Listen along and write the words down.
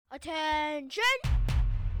Attention!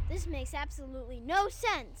 This makes absolutely no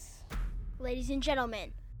sense. Ladies and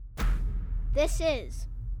gentlemen, this is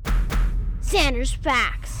Xander's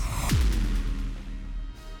Facts.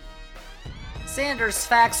 Xander's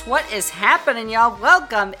Facts, what is happening, y'all?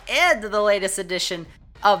 Welcome into the latest edition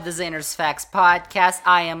of the Xander's Facts podcast.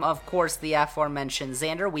 I am, of course, the aforementioned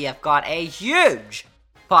Xander. We have got a huge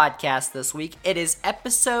podcast this week. It is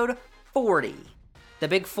episode 40. The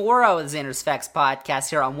big 4-0 of the Xander's Facts podcast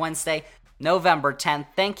here on Wednesday, November 10th.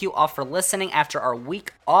 Thank you all for listening after our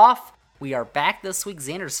week off. We are back this week.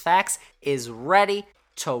 Xander's Facts is ready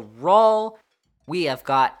to roll. We have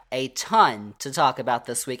got a ton to talk about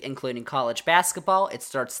this week, including college basketball. It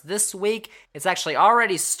starts this week. It's actually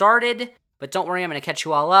already started, but don't worry, I'm going to catch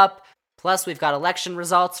you all up. Plus, we've got election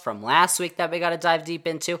results from last week that we got to dive deep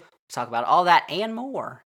into. We'll talk about all that and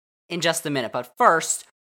more in just a minute. But first,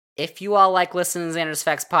 if you all like listening to Xander's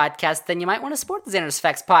Facts podcast, then you might want to support the Xander's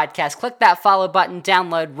Facts podcast. Click that follow button,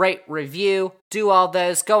 download, rate, review, do all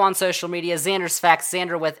those. Go on social media, Xander's Facts,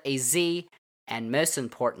 Xander with a Z. And most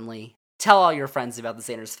importantly, tell all your friends about the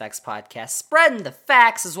Xander's Facts podcast. Spreading the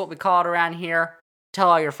facts is what we call it around here. Tell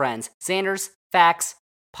all your friends. Xander's Facts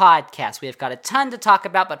podcast. We have got a ton to talk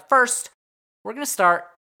about, but first, we're going to start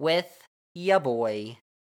with ya boy,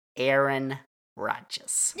 Aaron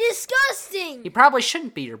Rodgers. Disgusting! He probably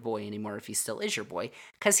shouldn't be your boy anymore if he still is your boy,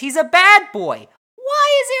 because he's a bad boy.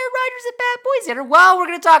 Why is Aaron Rodgers a bad boy, Xander? Well, we're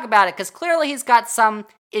going to talk about it, because clearly he's got some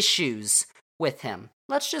issues with him.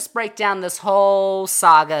 Let's just break down this whole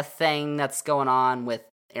saga thing that's going on with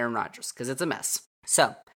Aaron Rodgers, because it's a mess.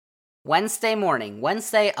 So, Wednesday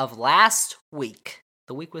of last week,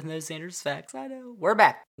 the week with no Xander's Facts, I know, we're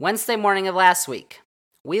back. Wednesday morning of last week,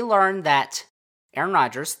 we learned that Aaron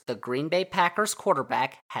Rodgers, the Green Bay Packers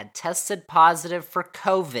quarterback, had tested positive for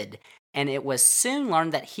COVID, and it was soon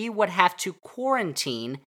learned that he would have to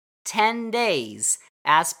quarantine 10 days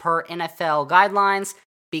as per NFL guidelines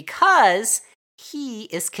because he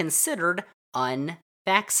is considered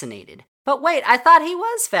unvaccinated. But wait, I thought he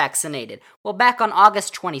was vaccinated. Well, back on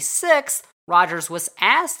August 26th, Rodgers was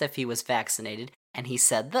asked if he was vaccinated, and he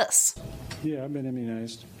said this. Yeah, I've been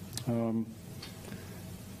immunized.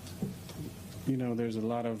 There's a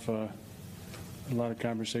lot of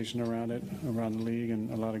conversation around it, around the league,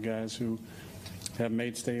 and a lot of guys who have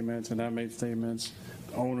made statements and I've made statements,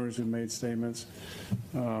 owners who've made statements.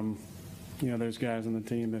 There's guys on the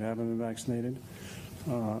team that haven't been vaccinated.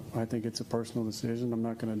 I think it's a personal decision. I'm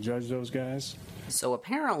not going to judge those guys. So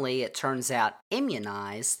apparently it turns out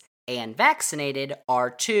immunized and vaccinated are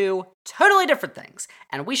two totally different things.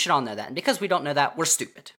 And we should all know that. And because we don't know that, we're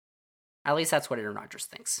stupid. At least that's what Aaron Rodgers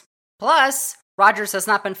thinks. Plus, Rodgers has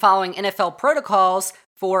not been following NFL protocols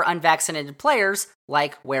for unvaccinated players,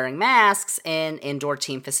 like wearing masks in indoor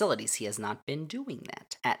team facilities. He has not been doing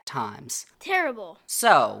that at times. Terrible.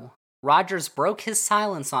 So, Rodgers broke his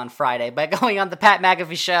silence on Friday by going on the Pat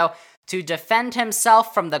McAfee show to defend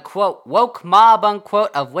himself from the, quote, woke mob, unquote,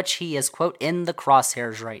 of which he is, quote, in the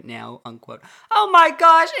crosshairs right now, unquote. Oh my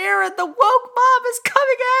gosh, Aaron, the woke mob is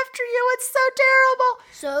coming after you. It's so terrible.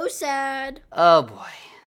 So sad. Oh boy.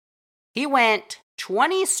 He went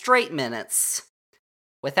 20 straight minutes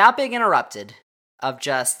without being interrupted of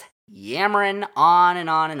just yammering on and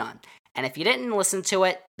on and on. And if you didn't listen to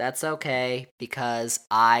it, that's okay, because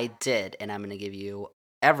I did, and I'm going to give you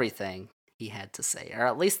everything he had to say, or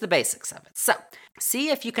at least the basics of it. So, see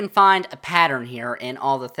if you can find a pattern here in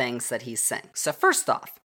all the things that he's saying. So first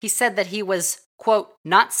off, he said that he was, quote,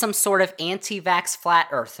 not some sort of anti-vax flat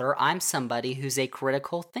earther. I'm somebody who's a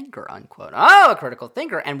critical thinker, unquote. Oh, a critical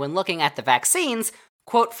thinker. And when looking at the vaccines,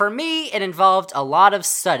 quote, for me, it involved a lot of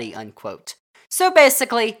study, unquote. So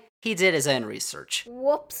basically, he did his own research.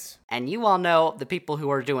 Whoops. And you all know the people who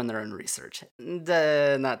are doing their own research.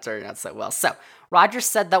 Not turning out so well. So, Rodgers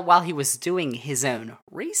said that while he was doing his own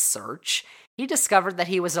research, he discovered that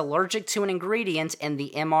he was allergic to an ingredient in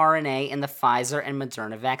the mRNA in the Pfizer and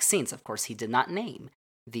Moderna vaccines. Of course, he did not name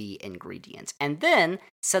the ingredient. And then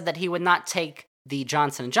said that he would not take the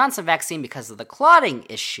Johnson & Johnson vaccine because of the clotting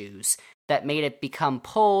issues that made it become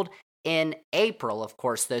pulled in April. Of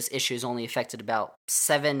course, those issues only affected about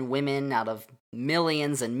 7 women out of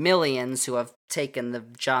millions and millions who have taken the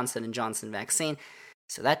Johnson & Johnson vaccine.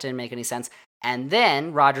 So that didn't make any sense. And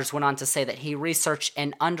then Rodgers went on to say that he researched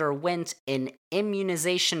and underwent an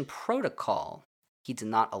immunization protocol. He did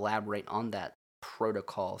not elaborate on that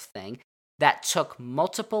protocol thing. That took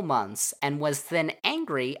multiple months and was then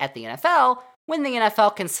angry at the NFL when the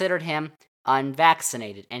NFL considered him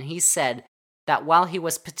unvaccinated. And he said that while he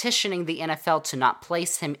was petitioning the NFL to not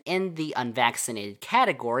place him in the unvaccinated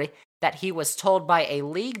category, that he was told by a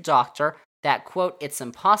league doctor that, quote, it's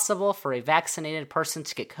impossible for a vaccinated person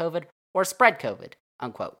to get COVID or spread COVID,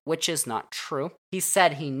 unquote, which is not true. He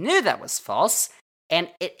said he knew that was false, and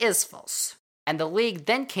it is false. And the league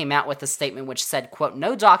then came out with a statement which said, quote,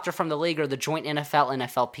 no doctor from the league or the joint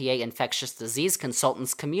NFL-NFLPA infectious disease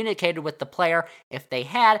consultants communicated with the player. If they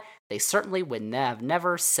had, they certainly would have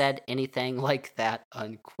never said anything like that,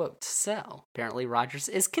 unquote. So, apparently Rodgers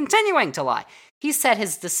is continuing to lie. He said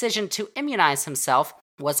his decision to immunize himself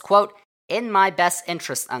was, quote, in my best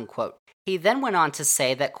interest, unquote. He then went on to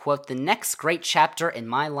say that, quote, the next great chapter in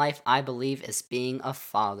my life, I believe, is being a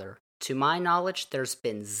father. To my knowledge, there's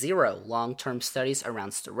been 0 long-term studies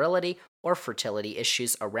around sterility or fertility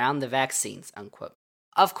issues around the vaccines, unquote.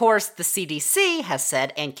 Of course, the CDC has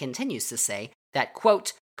said and continues to say that,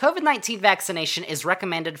 quote, COVID-19 vaccination is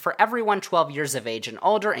recommended for everyone 12 years of age and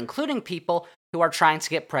older, including people who are trying to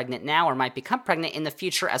get pregnant now or might become pregnant in the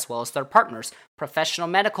future, as well as their partners. Professional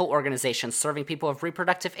medical organizations serving people of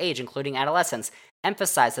reproductive age, including adolescents,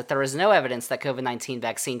 emphasize that there is no evidence that COVID-19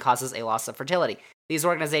 vaccine causes a loss of fertility. These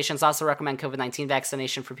organizations also recommend COVID-19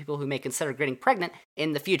 vaccination for people who may consider getting pregnant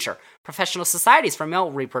in the future. Professional societies for male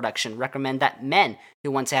reproduction recommend that men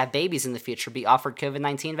who want to have babies in the future be offered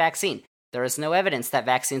COVID-19 vaccine. There is no evidence that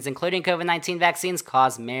vaccines, including COVID-19 vaccines,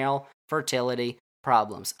 cause male fertility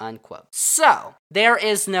problems, unquote. So, there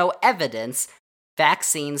is no evidence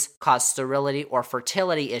vaccines cause sterility or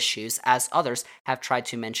fertility issues, as others have tried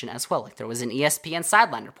to mention as well. Like there was an ESPN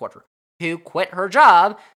sideline reporter who quit her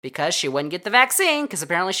job because she wouldn't get the vaccine, because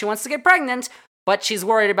apparently she wants to get pregnant, but she's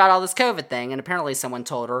worried about all this COVID thing, and apparently someone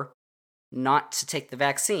told her not to take the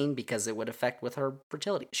vaccine because it would affect with her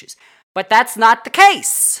fertility issues. But that's not the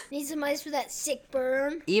case! Need some ice for that sick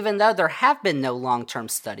burn. Even though there have been no long-term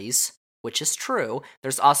studies, which is true,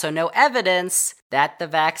 there's also no evidence that the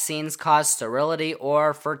vaccines cause sterility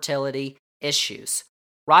or fertility issues.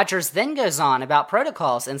 Rodgers then goes on about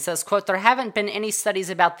protocols and says, quote, there haven't been any studies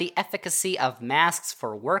about the efficacy of masks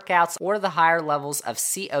for workouts or the higher levels of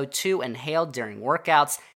CO2 inhaled during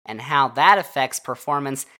workouts and how that affects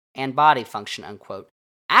performance and body function, unquote.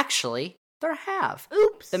 Actually, there have.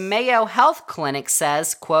 Oops. The Mayo Health Clinic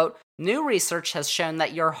says, quote, new research has shown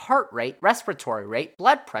that your heart rate, respiratory rate,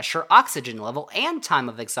 blood pressure, oxygen level, and time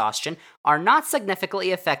of exhaustion are not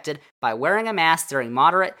significantly affected by wearing a mask during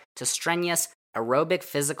moderate to strenuous aerobic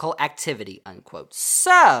physical activity, unquote.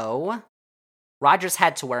 So, Rodgers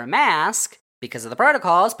had to wear a mask because of the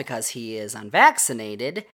protocols, because he is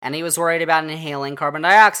unvaccinated, and he was worried about inhaling carbon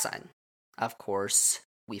dioxide. Of course,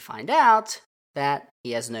 we find out that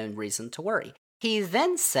he has no reason to worry. He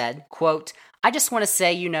then said, quote, I just want to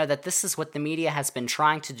say, that this is what the media has been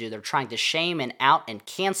trying to do. They're trying to shame and out and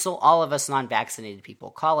cancel all of us non-vaccinated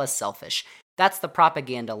people, call us selfish. That's the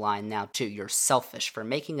propaganda line now, too. You're selfish for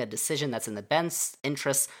making a decision that's in the best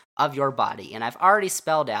interests of your body. And I've already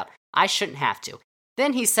spelled out, I shouldn't have to.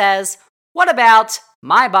 Then he says, what about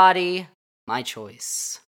my body, my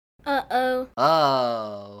choice? Uh-oh.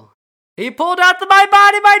 Oh. He pulled out the my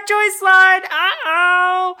body, my choice line.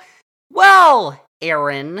 Uh-oh. Well,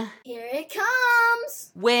 Aaron. Here it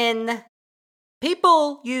comes. When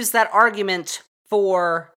people use that argument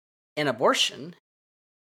for an abortion,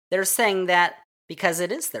 they're saying that because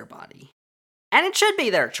it is their body. And it should be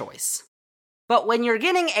their choice. But when you're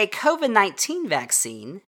getting a COVID-19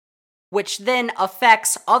 vaccine, which then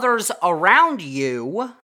affects others around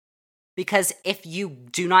you, because if you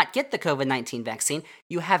do not get the COVID-19 vaccine,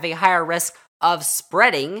 you have a higher risk of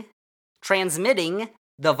transmitting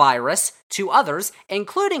the virus to others,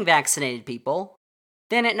 including vaccinated people,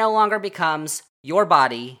 then it no longer becomes your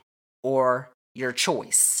body or your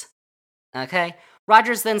choice. Okay?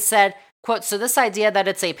 Rodgers then said, quote, so this idea that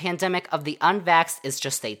it's a pandemic of the unvaxxed is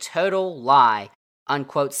just a total lie,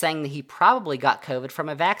 unquote, saying that he probably got COVID from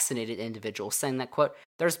a vaccinated individual, saying that, quote,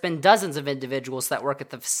 there's been dozens of individuals that work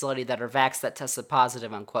at the facility that are vaxxed that tested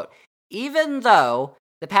positive, unquote. Even though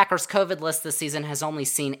the Packers' COVID list this season has only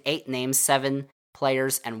seen 8 names, 7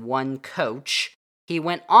 players, and 1 coach, he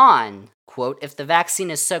went on, quote, if the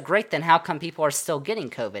vaccine is so great, then how come people are still getting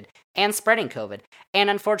COVID and spreading COVID and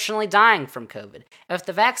unfortunately dying from COVID? If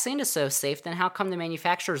the vaccine is so safe, then how come the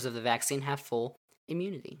manufacturers of the vaccine have full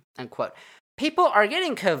immunity, unquote. People are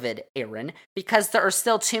getting COVID, Aaron, because there are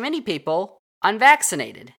still too many people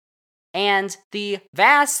unvaccinated. And the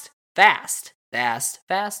vast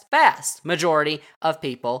majority of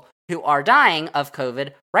people who are dying of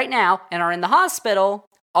COVID right now and are in the hospital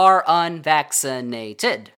are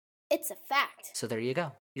unvaccinated. It's a fact. So there you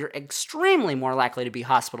go. You're extremely more likely to be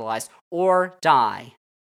hospitalized or die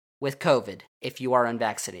with COVID if you are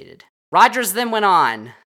unvaccinated. Rodgers then went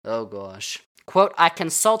on, oh gosh, quote, I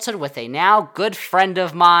consulted with a now good friend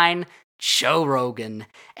of mine, Joe Rogan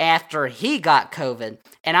after he got COVID,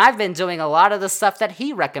 and I've been doing a lot of the stuff that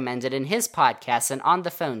he recommended in his podcast and on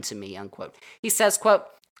the phone to me, unquote. He says, quote,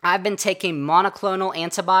 I've been taking monoclonal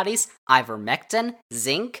antibodies, ivermectin,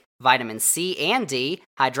 zinc, vitamin C and D,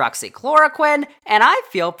 hydroxychloroquine, and I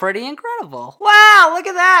feel pretty incredible. Wow, look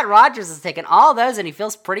at that. Rogers has taken all those and he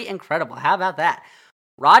feels pretty incredible. How about that?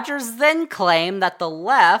 Rogers then claimed that the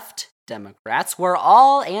left, Democrats, were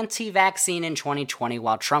all anti-vaccine in 2020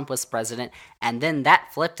 while Trump was president, and then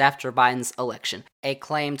that flipped after Biden's election, a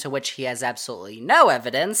claim to which he has absolutely no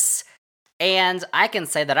evidence. And I can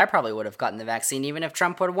say that I probably would have gotten the vaccine even if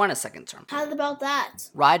Trump would have won a second term. How about that?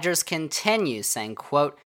 Rogers continues saying,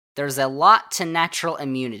 quote, there's a lot to natural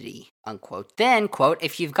immunity, unquote. Then, quote,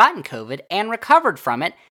 if you've gotten COVID and recovered from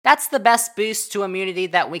it, that's the best boost to immunity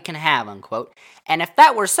that we can have, unquote. And if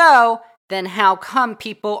that were so, then how come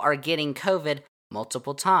people are getting COVID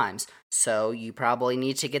multiple times? So you probably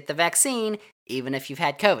need to get the vaccine even if you've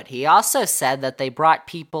had COVID. He also said that they brought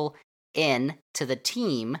people in to the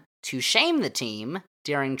team to shame the team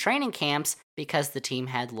during training camps because the team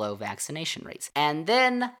had low vaccination rates. And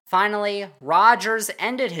then, finally, Rogers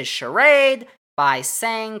ended his charade by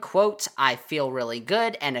saying, quote, I feel really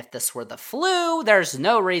good, and if this were the flu, there's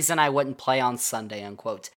no reason I wouldn't play on Sunday,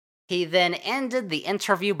 unquote. He then ended the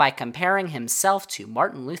interview by comparing himself to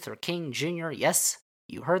Martin Luther King Jr., yes,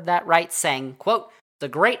 you heard that right, saying, quote, the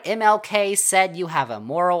great MLK said you have a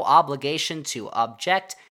moral obligation to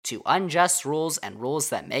object to unjust rules and rules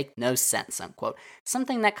that make no sense, unquote.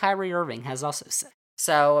 Something that Kyrie Irving has also said.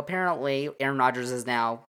 So apparently, Aaron Rodgers is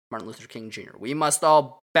now Martin Luther King Jr. We must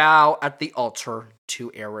all bow at the altar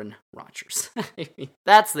to Aaron Rodgers.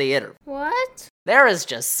 That's the interview. What? There is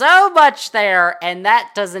just so much there, and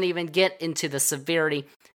that doesn't even get into the severity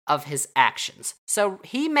of his actions. So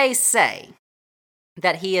he may say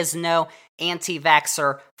that he is no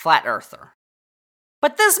anti-vaxxer flat earther.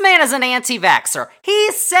 But this man is an anti-vaxxer.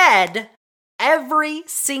 He said every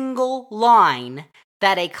single line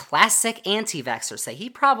that a classic anti-vaxxer say. He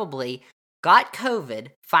probably got COVID,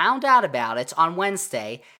 found out about it on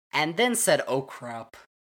Wednesday, and then said, oh crap,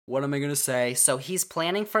 what am I going to say? So he's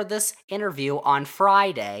planning for this interview on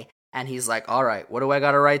Friday, and he's like, all right, what do I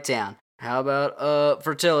got to write down? How about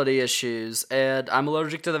fertility issues, and I'm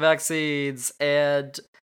allergic to the vaccines, and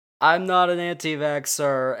I'm not an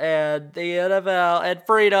anti-vaxxer, and the NFL, and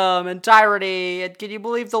freedom, and tyranny, and can you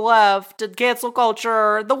believe the left, and cancel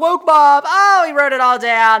culture, and the woke mob. Oh, he wrote it all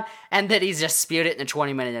down, and then he just spewed it in a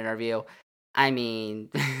 20-minute interview. I mean,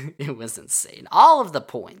 it was insane. All of the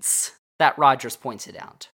points that Rogers pointed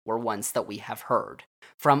out were ones that we have heard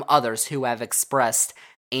from others who have expressed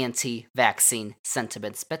anti-vaccine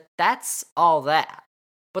sentiments, but that's all that.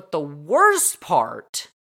 But the worst part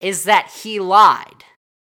is that he lied.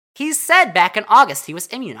 He said back in August he was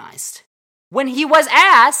immunized when he was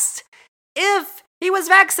asked if he was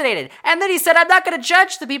vaccinated. And then he said, I'm not going to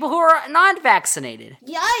judge the people who are non-vaccinated.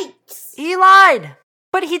 Yikes! He lied.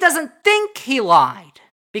 But he doesn't think he lied.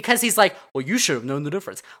 Because he's like, well, you should have known the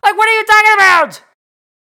difference. Like, what are you talking about?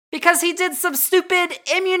 Because he did some stupid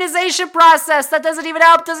immunization process that doesn't even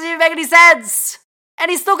help, doesn't even make any sense.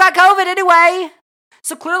 And he still got COVID anyway.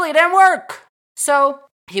 So clearly it didn't work. So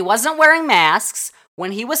he wasn't wearing masks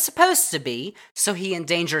when he was supposed to be, so he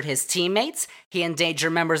endangered his teammates, he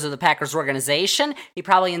endangered members of the Packers organization, he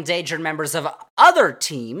probably endangered members of other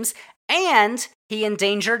teams, and he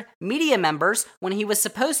endangered media members when he was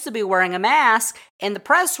supposed to be wearing a mask in the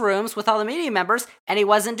press rooms with all the media members, and he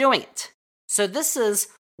wasn't doing it. So this is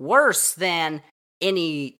worse than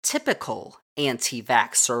any typical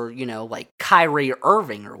anti-vaxxer, like Kyrie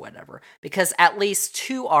Irving or whatever, because at least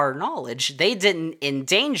to our knowledge, they didn't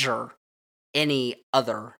endanger any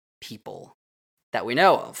other people that we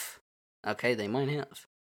know of. Okay, they might have.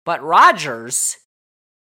 But Rodgers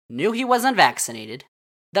knew he wasn't vaccinated.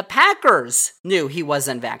 The Packers knew he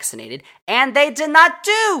wasn't vaccinated. And they did not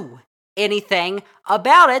do anything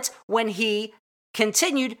about it when he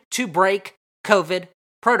continued to break COVID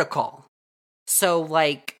protocol. So,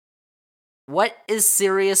 what is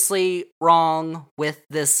seriously wrong with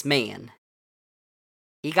this man?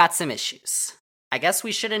 He got some issues. I guess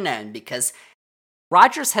we should have known, because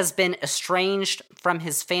Rodgers has been estranged from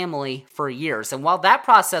his family for years. And while that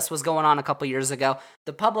process was going on a couple years ago,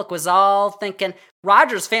 the public was all thinking,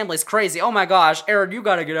 Rodgers' family's crazy. Oh my gosh, Aaron, you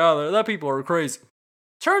gotta get out of there. That people are crazy.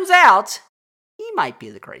 Turns out, he might be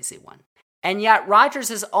the crazy one. And yet,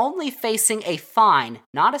 Rodgers is only facing a fine,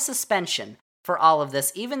 not a suspension, for all of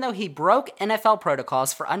this, even though he broke NFL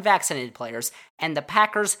protocols for unvaccinated players, and the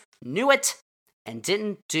Packers knew it and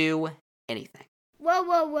didn't do anything. Whoa,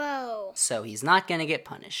 whoa, whoa. So he's not going to get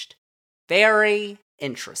punished. Very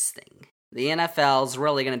interesting. The NFL's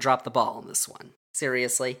really going to drop the ball on this one.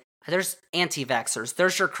 Seriously. There's anti-vaxxers.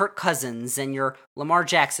 There's your Kirk Cousins and your Lamar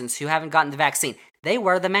Jacksons who haven't gotten the vaccine. They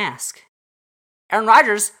wear the mask. Aaron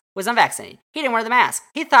Rodgers was unvaccinated. He didn't wear the mask.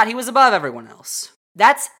 He thought he was above everyone else.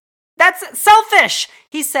 That's selfish.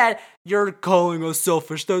 He said, "You're calling us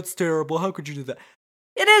selfish. That's terrible. How could you do that?"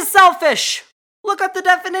 It is selfish. Look up the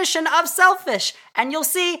definition of selfish, and you'll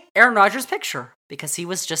see Aaron Rodgers' picture, because he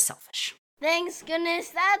was just selfish. Thanks goodness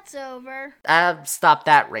that's over. Stop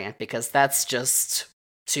that rant, because that's just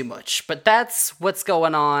too much. But that's what's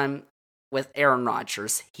going on with Aaron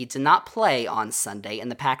Rodgers. He did not play on Sunday, and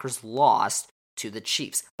the Packers lost to the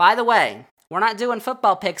Chiefs. By the way, we're not doing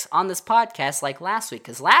football picks on this podcast like last week,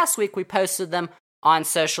 because last week we posted them on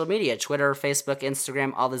social media, Twitter, Facebook,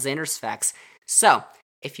 Instagram, all the Xander's Facts. So,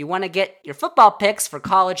 if you want to get your football picks for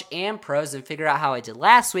college and pros and figure out how I did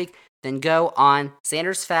last week, then go on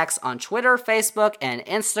Xander's Facts on Twitter, Facebook, and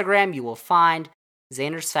Instagram. You will find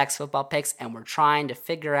Xander's Facts football picks, and we're trying to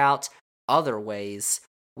figure out other ways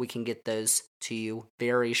we can get those to you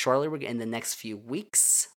very shortly. We're in the next few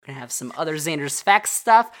weeks. We're going to have some other Xander's Facts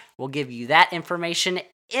stuff. We'll give you that information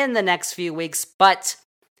in the next few weeks, but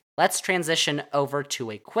let's transition over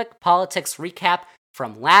to a quick politics recap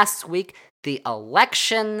from last week. The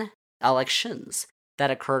elections that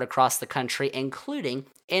occurred across the country, including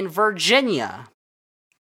in Virginia,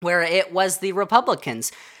 where it was the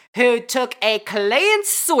Republicans who took a clean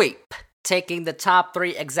sweep, taking the top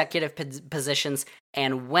 3 executive positions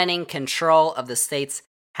and winning control of the state's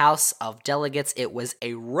House of Delegates. It was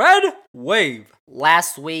a red wave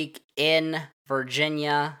last week in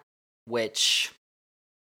Virginia, which,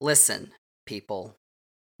 listen, people,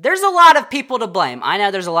 there's a lot of people to blame. I know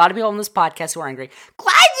there's a lot of people on this podcast who are angry.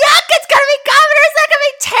 Glenn Youngkin's gonna be governor. Is that gonna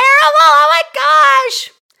be terrible? Oh my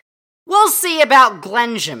gosh. We'll see about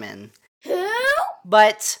Glenjamin. Who?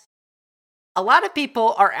 But a lot of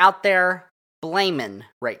people are out there blaming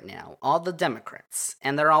right now all the Democrats,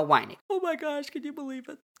 and they're all whining. Oh my gosh, can you believe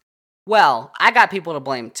it? Well, I got people to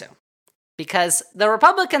blame too, because the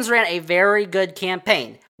Republicans ran a very good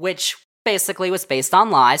campaign, which basically was based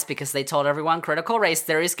on lies, because they told everyone critical race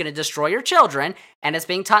theory is going to destroy your children, and it's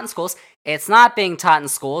being taught in schools. It's not being taught in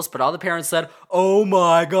schools, but all the parents said, "Oh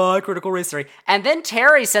my god, critical race theory." And then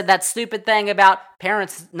Terry said that stupid thing about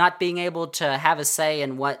parents not being able to have a say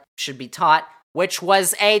in what should be taught, which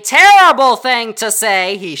was a terrible thing to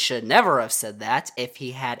say. He should never have said that. If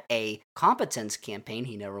he had a competent campaign,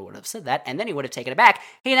 he never would have said that, and then he would have taken it back.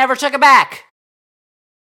 He never took it back.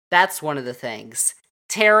 That's one of the things.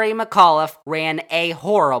 Terry McAuliffe ran a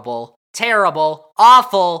horrible, terrible,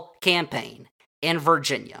 awful campaign in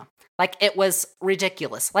Virginia. Like, it was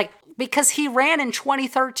ridiculous. Like, because he ran in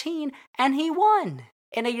 2013 and he won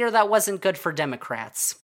in a year that wasn't good for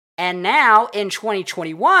Democrats. And now, in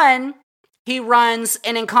 2021, he runs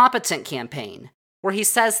an incompetent campaign where he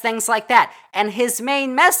says things like that. And his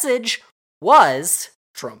main message was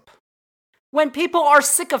Trump. When people are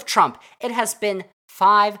sick of Trump, it has been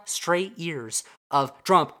 5 straight years of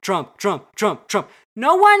Trump, Trump, Trump, Trump, Trump.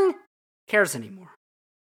 No one cares anymore.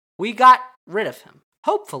 We got rid of him,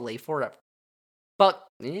 hopefully forever. But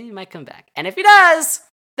he might come back. And if he does,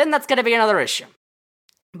 then that's going to be another issue.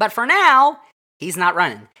 But for now, he's not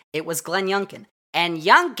running. It was Glenn Youngkin. And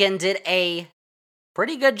Youngkin did a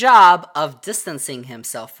pretty good job of distancing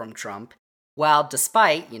himself from Trump. Well,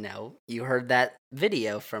 despite, you heard that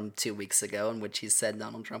video from 2 weeks ago in which he said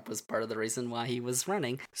Donald Trump was part of the reason why he was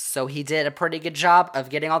running. So he did a pretty good job of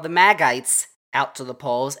getting all the MAGites out to the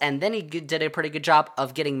polls, and then he did a pretty good job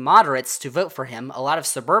of getting moderates to vote for him, a lot of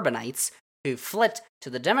suburbanites who flipped to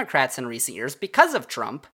the Democrats in recent years because of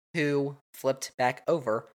Trump, who flipped back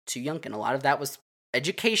over to Youngkin. A lot of that was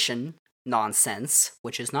education nonsense,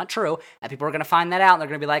 which is not true, and people are going to find that out, and they're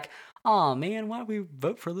going to be like, "Oh man, why do we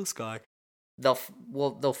vote for this guy?" They'll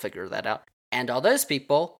figure that out. And all those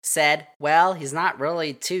people said, well, he's not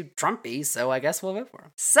really too Trumpy, so I guess we'll vote for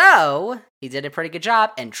him. So he did a pretty good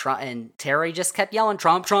job, and Terry just kept yelling,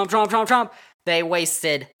 Trump, Trump, Trump, Trump, Trump. They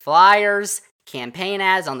wasted flyers, campaign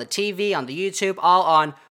ads on the TV, on the YouTube, all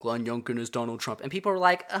on Glenn Youngkin is Donald Trump. And people were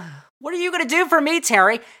like, what are you going to do for me,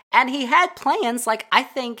 Terry? And he had plans, like I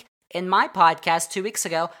think in my podcast 2 weeks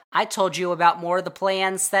ago, I told you about more of the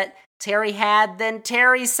plans that Terry had than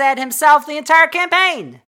Terry said himself the entire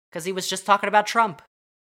campaign. Because he was just talking about Trump.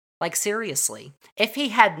 Like, seriously. If he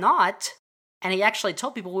had not, and he actually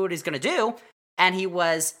told people what he's going to do, and he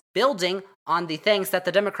was building on the things that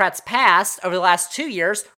the Democrats passed over the last 2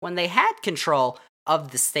 years when they had control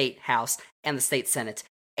of the state House and the state Senate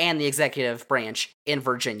and the executive branch in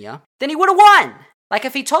Virginia, then he would have won. Like,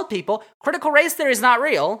 if he told people critical race theory is not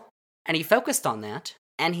real, and he focused on that,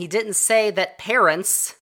 And he didn't say that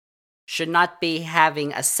parents should not be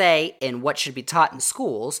having a say in what should be taught in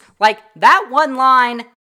schools. Like, that one line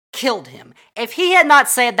killed him. If he had not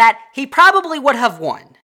said that, he probably would have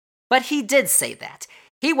won. But he did say that.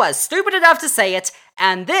 He was stupid enough to say it,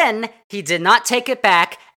 and then he did not take it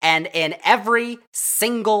back, and in every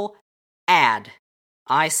single ad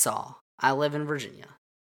I saw, I live in Virginia,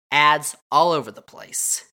 ads all over the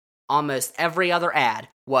place. Almost every other ad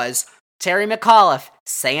was Terry McAuliffe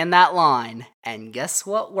saying that line, and guess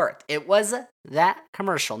what worked? It was that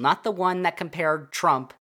commercial, not the one that compared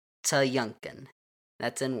Trump to Youngkin.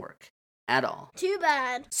 That didn't work at all. Too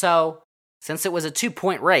bad. So, since it was a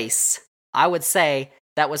 2-point race, I would say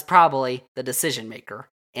that was probably the decision maker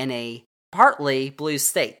in a partly blue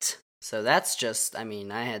state. So that's just, I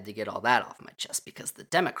had to get all that off my chest because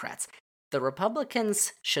the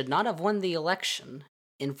Republicans should not have won the election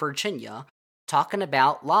in Virginia talking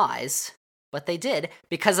about lies, but they did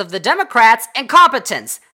because of the Democrats'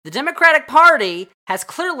 incompetence. The Democratic Party has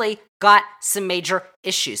clearly got some major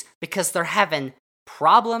issues because they're having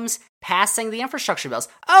problems passing the infrastructure bills.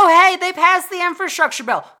 Oh, hey, they passed the infrastructure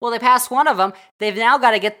bill. Well, they passed one of them. They've now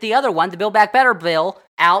got to get the other one, the Build Back Better bill,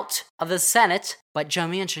 out of the Senate. But Joe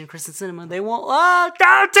Manchin, Kristen Sinema, they won't.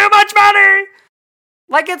 Too much money!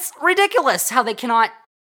 Like, it's ridiculous how they cannot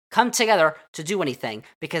come together to do anything.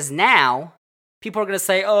 Because now, people are going to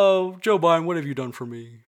say, oh, Joe Biden, what have you done for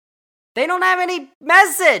me? They don't have any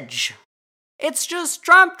message. It's just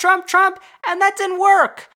Trump, Trump, Trump, and that didn't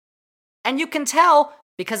work. And you can tell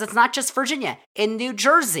because it's not just Virginia. In New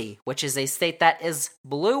Jersey, which is a state that is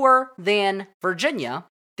bluer than Virginia,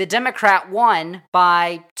 the Democrat won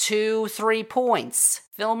by 2-3 points.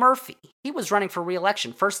 Phil Murphy, he was running for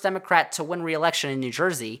re-election. First Democrat to win re-election in New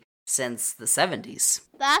Jersey since the 70s.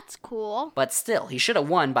 That's cool. But still, he should have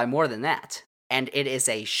won by more than that. And it is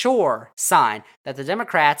a sure sign that the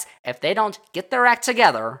Democrats, if they don't get their act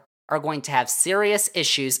together, are going to have serious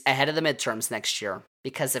issues ahead of the midterms next year.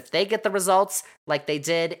 Because if they get the results like they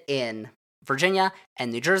did in Virginia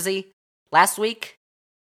and New Jersey last week,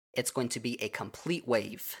 it's going to be a complete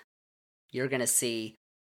wave. You're going to see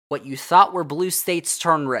what you thought were blue states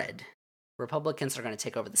turn red. Republicans are going to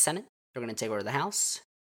take over the Senate. They're going to take over the House.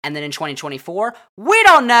 And then in 2024, we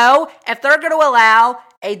don't know if they're going to allow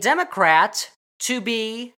a Democrat to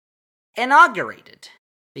be inaugurated.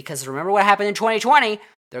 Because remember what happened in 2020?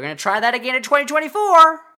 They're going to try that again in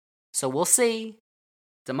 2024. So we'll see.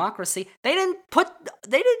 Democracy. They didn't focus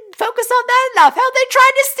on that enough. How they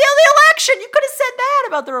tried to steal the election. You could have said that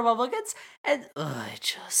about the Republicans. And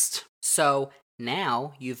so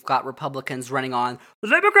now you've got Republicans running on, the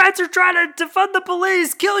Democrats are trying to defund the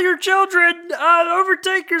police, kill your children,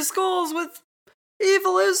 overtake your schools with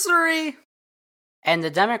evil usury. And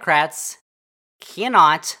the Democrats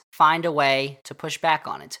cannot find a way to push back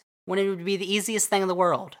on it when it would be the easiest thing in the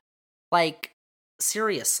world. Like,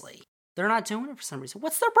 seriously. They're not doing it for some reason.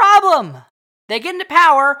 What's their problem? They get into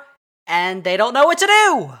power, and they don't know what to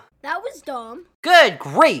do. That was dumb. Good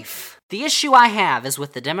grief. The issue I have is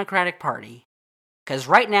with the Democratic Party, because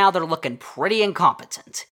right now they're looking pretty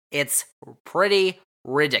incompetent. It's pretty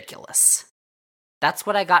ridiculous. That's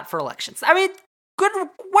what I got for elections. What are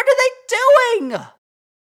they doing?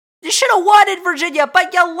 You should have won in Virginia,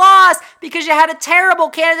 but you lost because you had a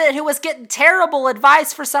terrible candidate who was getting terrible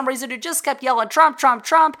advice for some reason, who just kept yelling Trump, Trump,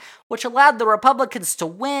 Trump, which allowed the Republicans to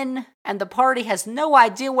win, and the party has no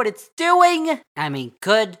idea what it's doing.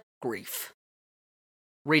 Good grief.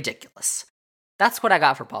 Ridiculous. That's what I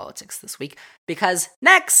got for politics this week, because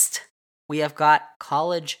next, we have got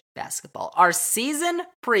college basketball. Our season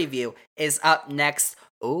preview is up next.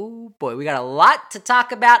 Oh boy, we got a lot to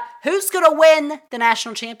talk about. Who's going to win the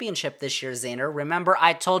national championship this year, Xander? Remember,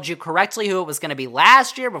 I told you correctly who it was going to be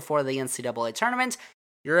last year before the NCAA tournament.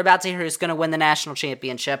 You're about to hear who's going to win the national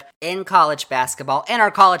championship in college basketball, in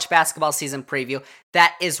our college basketball season preview.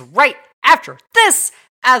 That is right after this,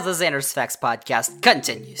 as the Xander's Facts podcast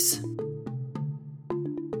continues.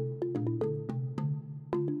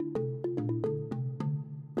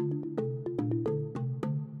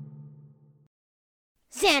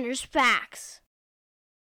 Xander's Facts.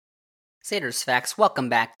 Xander's Facts, welcome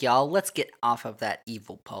back, y'all. Let's get off of that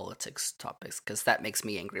evil politics topics, because that makes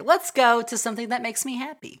me angry. Let's go to something that makes me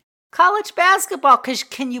happy. College basketball, because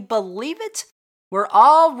can you believe it? We're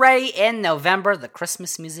already in November. The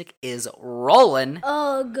Christmas music is rolling.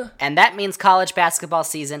 Ugh. And that means college basketball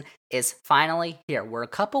season is finally here. We're a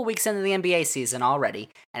couple weeks into the NBA season already.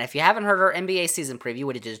 And if you haven't heard our NBA season preview,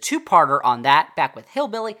 we did a 2-parter on that back with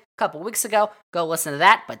Hillbilly a couple weeks ago. Go listen to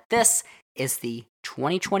that. But this is the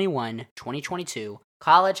 2021-2022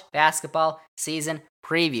 college basketball season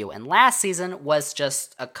preview. And last season was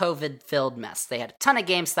just a COVID-filled mess. They had a ton of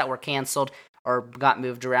games that were canceled or got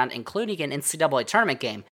moved around, including an NCAA tournament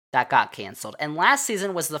game that got canceled. And last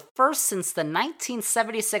season was the first since the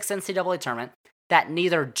 1976 NCAA tournament that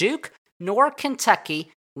neither Duke nor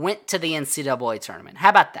Kentucky went to the NCAA tournament. How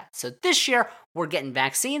about that? So this year, we're getting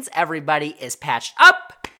vaccines, everybody is patched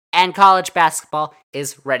up, and college basketball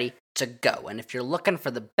is ready to go. And if you're looking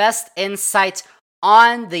for the best insight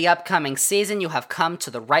on the upcoming season, you have come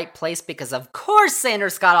to the right place, because of course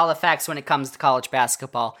Sanders got all the facts when it comes to college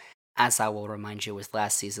basketball, as I will remind you with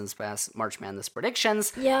last season's March Madness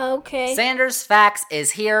predictions. Yeah, okay. Sanders Facts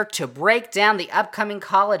is here to break down the upcoming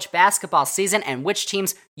college basketball season and which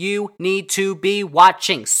teams you need to be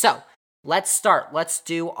watching. So, let's start. Let's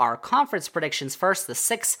do our conference predictions first, the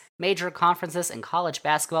 6 major conferences in college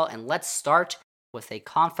basketball, and let's start with a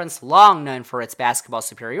conference long known for its basketball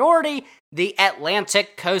superiority, the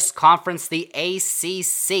Atlantic Coast Conference, the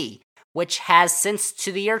ACC, which has since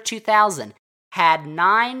to the year 2000 had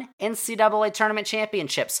 9 NCAA tournament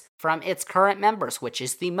championships from its current members, which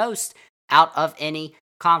is the most out of any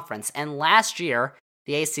conference. And last year,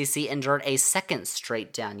 the ACC endured a second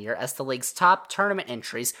straight down year as the league's top tournament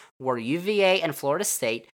entries were UVA and Florida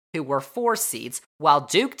State, who were 4 seeds, while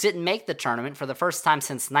Duke didn't make the tournament for the first time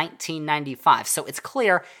since 1995. So it's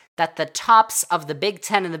clear that the tops of the Big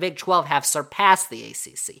Ten and the Big 12 have surpassed the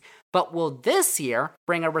ACC. But will this year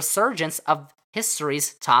bring a resurgence of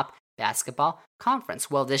history's top basketball conference?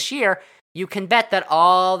 Well, this year, you can bet that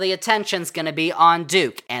all the attention's going to be on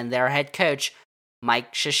Duke and their head coach,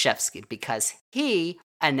 Mike Krzyzewski, because he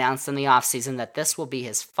announced in the offseason that this will be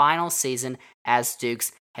his final season as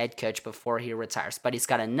Duke's head coach before he retires. But he's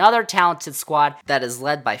got another talented squad that is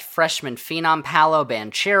led by freshman phenom Paolo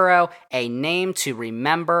Banchero, a name to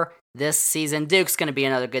remember this season. Duke's going to be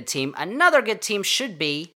another good team. Another good team should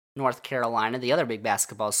be North Carolina, the other big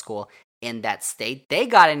basketball school in that state. They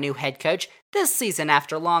got a new head coach this season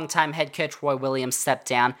after longtime head coach Roy Williams stepped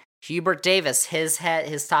down. Hubert Davis, his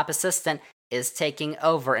top assistant, is taking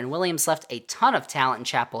over, and Williams left a ton of talent in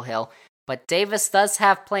Chapel Hill, but Davis does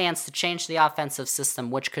have plans to change the offensive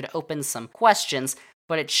system, which could open some questions,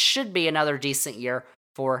 but it should be another decent year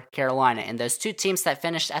for Carolina. And those 2 teams that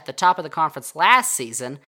finished at the top of the conference last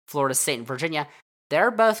season, Florida State and Virginia,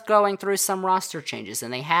 they're both going through some roster changes,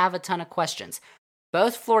 and they have a ton of questions.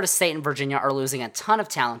 Both Florida State and Virginia are losing a ton of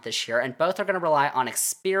talent this year, and both are going to rely on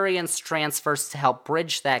experienced transfers to help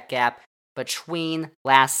bridge that gap between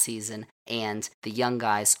last season and the young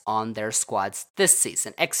guys on their squads this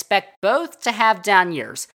season. Expect both to have down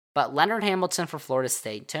years, but Leonard Hamilton for Florida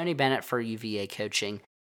State, Tony Bennett for UVA coaching,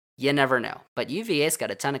 you never know. But UVA's got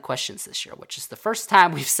a ton of questions this year, which is the first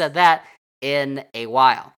time we've said that in a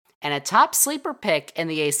while. And a top sleeper pick in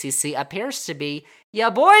the ACC appears to be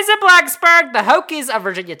ya boys at Blacksburg, the Hokies of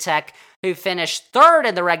Virginia Tech, who finished 3rd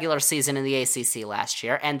in the regular season in the ACC last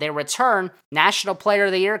year, and they return National Player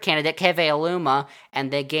of the Year candidate Keve Aluma,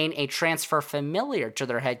 and they gain a transfer familiar to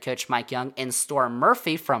their head coach Mike Young in Storm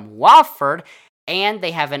Murphy from Wofford, and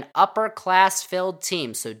they have an upper-class filled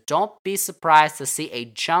team, so don't be surprised to see a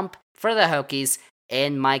jump for the Hokies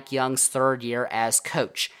in Mike Young's 3rd year as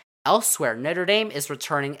coach. Elsewhere, Notre Dame is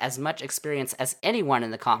returning as much experience as anyone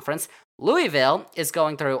in the conference. Louisville is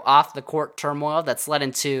going through off-the-court turmoil that's led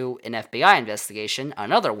into an FBI investigation,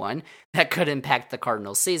 another one, that could impact the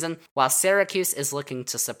Cardinals' season, while Syracuse is looking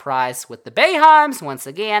to surprise with the Bayheims once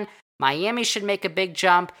again. Miami should make a big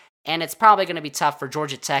jump, and it's probably going to be tough for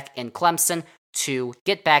Georgia Tech and Clemson to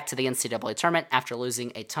get back to the NCAA tournament after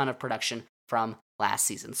losing a ton of production from last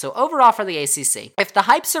season. So overall for the ACC, if the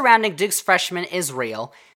hype surrounding Duke's freshmen is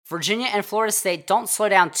real, Virginia and Florida State don't slow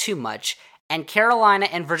down too much, and Carolina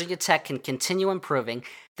and Virginia Tech can continue improving,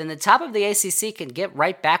 then the top of the ACC can get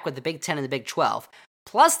right back with the Big Ten and the Big 12.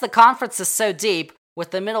 Plus, the conference is so deep,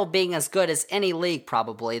 with the middle being as good as any league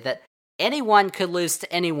probably, that anyone could lose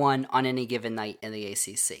to anyone on any given night in the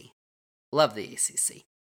ACC. Love the ACC.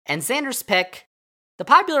 And Xander's pick, the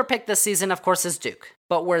popular pick this season, of course, is Duke.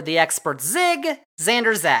 But where the experts zig,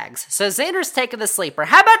 Xander zags. So Xander's taking the sleeper.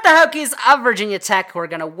 How about the Hokies of Virginia Tech, who are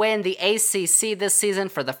going to win the ACC this season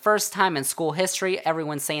for the first time in school history?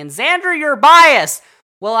 Everyone's saying, Xander, you're biased.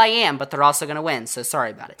 Well, I am, but they're also going to win, so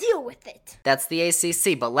sorry about it. Deal with it. That's the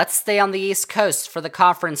ACC, but let's stay on the East Coast for the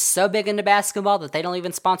conference so big into basketball that they don't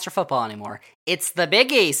even sponsor football anymore. It's the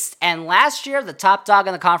Big East, and last year, the top dog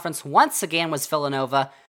in the conference once again was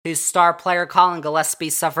Villanova, whose star player Colin Gillespie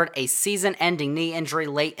suffered a season-ending knee injury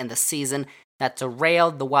late in the season that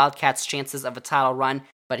derailed the Wildcats' chances of a title run,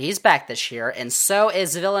 but he's back this year, and so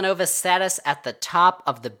is Villanova's status at the top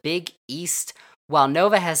of the Big East. While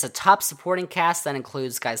Nova has a top supporting cast that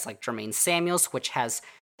includes guys like Jermaine Samuels, which has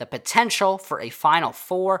the potential for a Final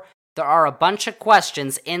Four, there are a bunch of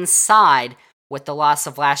questions inside with the loss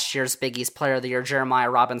of last year's Big East Player of the Year, Jeremiah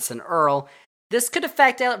Robinson-Earl. This could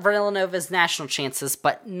affect Villanova's national chances,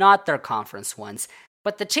 but not their conference ones.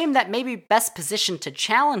 But the team that may be best positioned to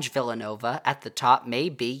challenge Villanova at the top may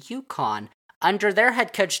be UConn. Under their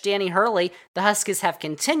head coach Danny Hurley, the Huskies have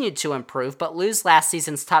continued to improve, but lose last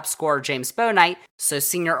season's top scorer James Bouknight, so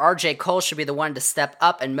senior RJ Cole should be the one to step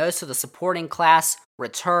up, and most of the supporting class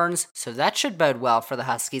returns, so that should bode well for the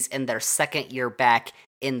Huskies in their second year back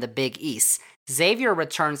in the Big East. Xavier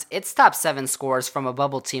returns its top 7 scorers from a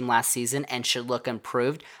bubble team last season and should look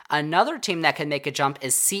improved. Another team that can make a jump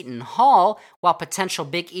is Seton Hall, while potential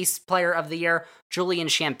Big East Player of the Year Julian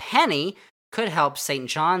Champagnie could help St.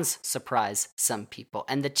 John's surprise some people.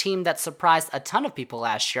 And the team that surprised a ton of people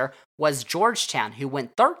last year was Georgetown, who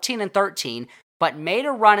went 13-13, but made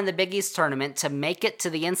a run in the Big East tournament to make it to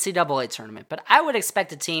the NCAA tournament. But I would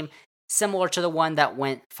expect a team similar to the one that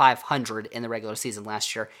went 500 in the regular season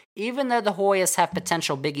last year, even though the Hoyas have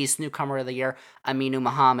potential Big East Newcomer of the Year, Aminu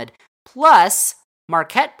Muhammad. Plus,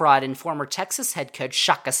 Marquette brought in former Texas head coach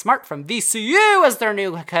Shaka Smart from VCU as their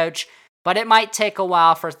new coach, but it might take a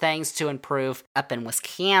while for things to improve up in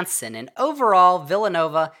Wisconsin. And overall,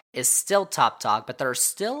 Villanova is still top dog, but there are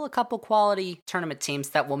still a couple quality tournament teams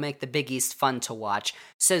that will make the Big East fun to watch.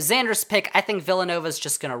 So Xander's pick, I think Villanova's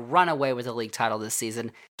just going to run away with the league title this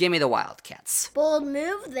season. Give me the Wildcats. Bold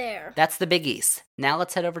move there. That's the Big East. Now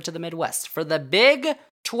let's head over to the Midwest for the Big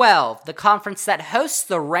 12, the conference that hosts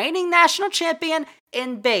the reigning national champion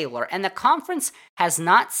in Baylor. And the conference has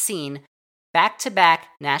not seen back-to-back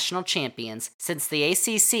national champions since the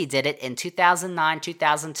ACC did it in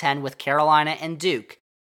 2009-2010 with Carolina and Duke.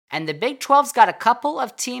 And the Big 12's got a couple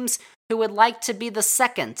of teams who would like to be the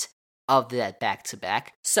second of that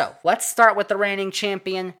back-to-back. So, let's start with the reigning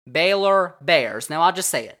champion, Baylor Bears. Now, I'll just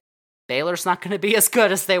say it. Baylor's not going to be as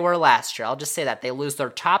good as they were last year. I'll just say that. They lose their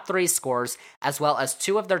top 3 scorers as well as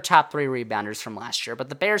 2 of their top 3 rebounders from last year. But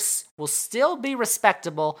the Bears will still be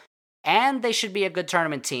respectable, and they should be a good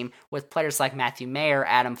tournament team with players like Matthew Mayer,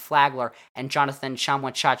 Adam Flagler, and Jonathan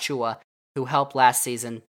Tchamwa-Tchatchoua, who helped last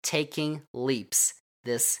season, taking leaps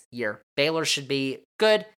this year. Baylor should be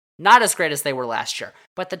good, not as great as they were last year.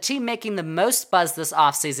 But the team making the most buzz this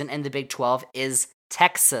offseason in the Big 12 is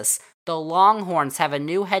Texas. The Longhorns have a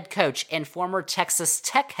new head coach and former Texas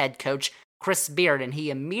Tech head coach Chris Beard, and he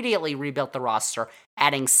immediately rebuilt the roster,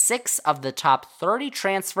 adding 6 of the top 30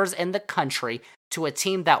 transfers in the country to a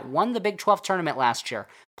team that won the Big 12 tournament last year.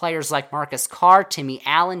 Players like Marcus Carr, Timmy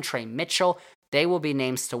Allen, Trey Mitchell, they will be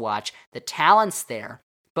names to watch. The talent's there,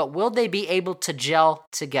 but will they be able to gel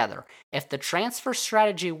together? If the transfer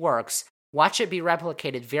strategy works, watch it be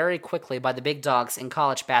replicated very quickly by the big dogs in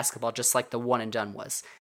college basketball, just like the one and done was.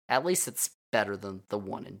 At least it's better than the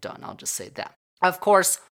one and done, I'll just say that. Of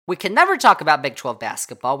course, we can never talk about Big 12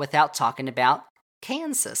 basketball without talking about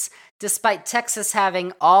Kansas. Despite Texas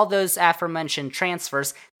having all those aforementioned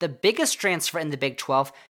transfers, the biggest transfer in the Big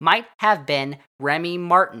 12 might have been Remy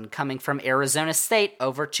Martin coming from Arizona State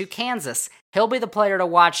over to Kansas. He'll be the player to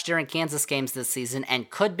watch during Kansas games this season and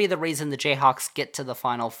could be the reason the Jayhawks get to the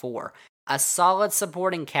Final Four. A solid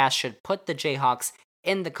supporting cast should put the Jayhawks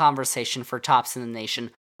in the conversation for tops in the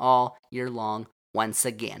nation all year long once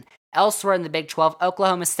again. Elsewhere in the Big 12,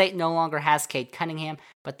 Oklahoma State no longer has Cade Cunningham,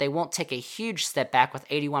 but they won't take a huge step back with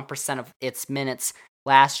 81% of its minutes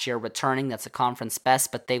last year returning. That's a conference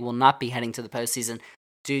best, but they will not be heading to the postseason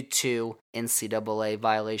due to NCAA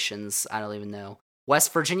violations. I don't even know.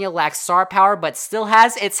 West Virginia lacks star power, but still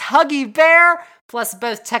has its Huggy Bear. Plus,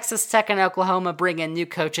 both Texas Tech and Oklahoma bring in new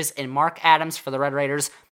coaches in Mark Adams for the Red Raiders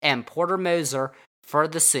and Porter Moser for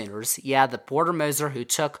the Sooners. Yeah, the Porter Moser who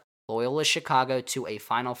took Loyola Chicago to a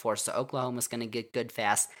Final Four, so Oklahoma's going to get good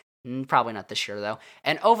fast. Probably not this year, though.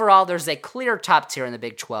 And overall, there's a clear top tier in the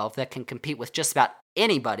Big 12 that can compete with just about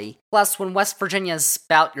anybody. Plus, when West Virginia's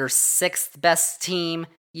about your 6th best team,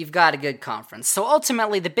 you've got a good conference. So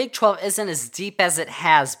ultimately, the Big 12 isn't as deep as it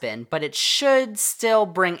has been, but it should still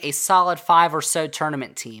bring a solid 5 or so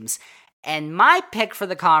tournament teams. And my pick for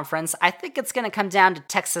the conference, I think it's going to come down to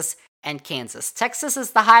Texas and Kansas. Texas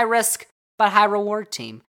is the high risk but high reward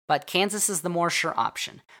team, but Kansas is the more sure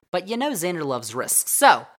option. But you know Xander loves risks.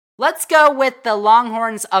 So let's go with the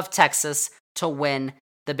Longhorns of Texas to win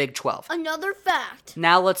the Big 12. Another fact.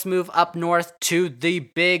 Now let's move up north to the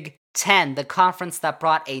Big 10, the conference that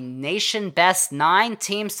brought a nation-best 9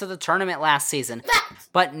 teams to the tournament last season. Fact.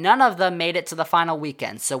 But none of them made it to the final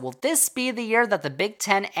weekend. So will this be the year that the Big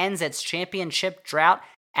 10 ends its championship drought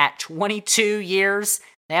at 22 years?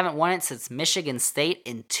 They haven't won it since Michigan State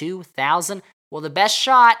in 2000. Well, the best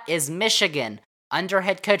shot is Michigan. Under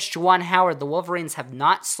head coach Juwan Howard, the Wolverines have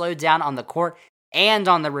not slowed down on the court and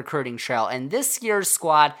on the recruiting trail, and this year's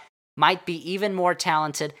squad might be even more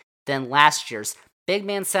talented than last year's. Big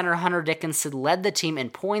man center Hunter Dickinson led the team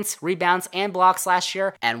in points, rebounds, and blocks last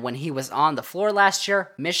year, and when he was on the floor last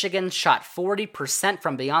year, Michigan shot 40%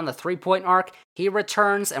 from beyond the three-point arc. He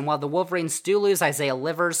returns, and while the Wolverines do lose Isaiah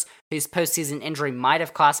Livers, whose postseason injury might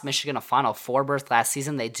have cost Michigan a Final Four berth last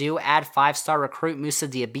season, they do add five-star recruit Musa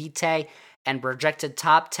Diabite and projected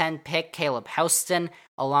top 10 pick Caleb Houston,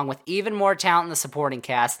 along with even more talent in the supporting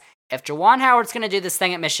cast. If Juwan Howard's going to do this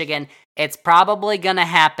thing at Michigan, it's probably going to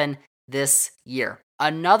happen this year.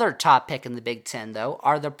 Another top pick in the Big Ten, though,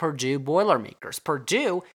 are the Purdue Boilermakers.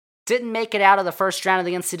 Purdue didn't make it out of the first round of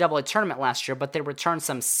the NCAA tournament last year, but they returned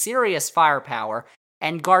some serious firepower,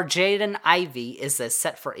 and guard Jaden Ivey is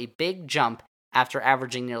set for a big jump after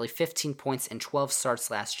averaging nearly 15 points in 12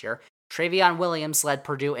 starts last year. Travion Williams led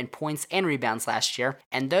Purdue in points and rebounds last year,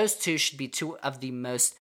 and those two should be two of the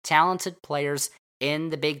most talented players in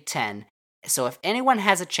the Big Ten. So if anyone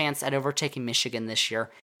has a chance at overtaking Michigan this year,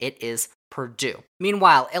 it is Purdue.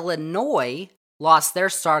 Meanwhile, Illinois lost their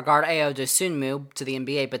star guard Ayo Dosunmu to the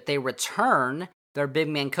NBA, but they return their big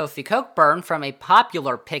man Kofi Cockburn from a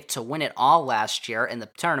popular pick to win it all last year in the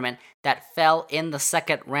tournament that fell in the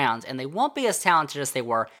second round, and they won't be as talented as they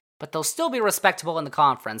were, but they'll still be respectable in the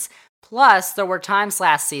conference. Plus, there were times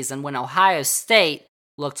last season when Ohio State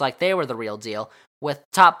looked like they were the real deal. With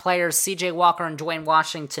top players CJ Walker and Dwayne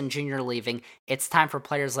Washington Jr. leaving, it's time for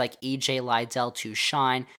players like EJ Liddell to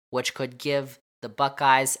shine, which could give the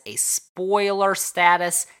Buckeyes a spoiler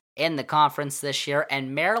status in the conference this year.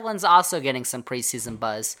 And Maryland's also getting some preseason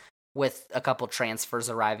buzz with a couple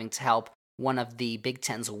transfers arriving to help one of the Big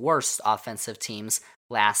Ten's worst offensive teams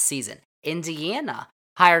last season. Indiana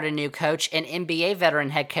hired a new coach, an NBA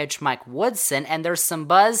veteran head coach Mike Woodson, and there's some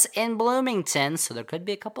buzz in Bloomington, so there could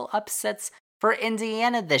be a couple upsets for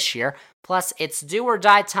Indiana this year. Plus, it's do or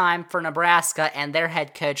die time for Nebraska and their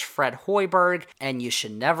head coach Fred Hoiberg, and you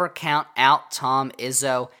should never count out Tom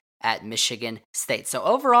Izzo at Michigan State. So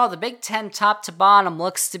overall, the Big Ten top to bottom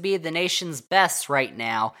looks to be the nation's best right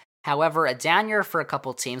now. However, a down year for a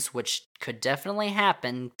couple teams, which could definitely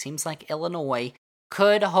happen. Teams like Illinois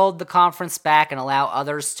could hold the conference back and allow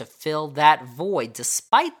others to fill that void.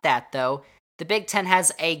 Despite that, though, the Big Ten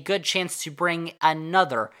has a good chance to bring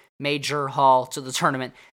another major haul to the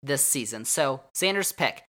tournament this season. So, Xander's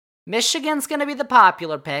pick. Michigan's going to be the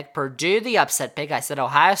popular pick. Purdue the upset pick. I said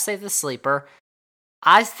Ohio State the sleeper.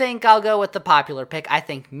 I think I'll go with the popular pick. I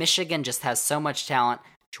think Michigan just has so much talent.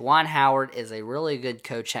 Juwan Howard is a really good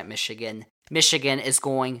coach at Michigan. Michigan is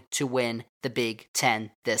going to win the Big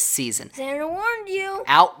Ten this season. Xander warned you.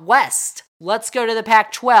 Out west, let's go to the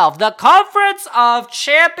Pac-12, the Conference of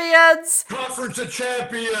Champions. Conference of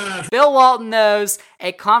Champions. Bill Walton knows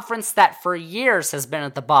a conference that for years has been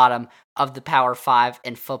at the bottom of the Power Five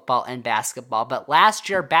in football and basketball. But last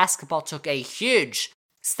year, basketball took a huge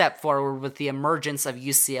step forward with the emergence of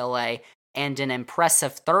UCLA and an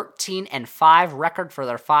impressive 13-5 record for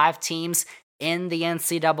their 5 teams in the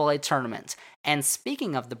NCAA tournament. And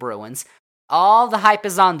speaking of the Bruins, all the hype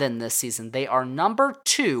is on them this season. They are number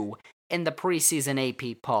 2 in the preseason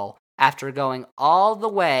AP poll after going all the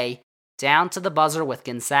way down to the buzzer with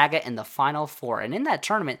Gonzaga in the Final Four. And in that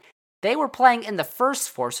tournament, they were playing in the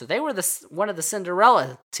first 4, so they were one of the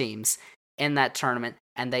Cinderella teams in that tournament.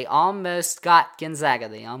 And they almost got Gonzaga.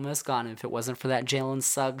 They almost got him if it wasn't for that Jalen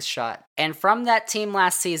Suggs shot. And from that team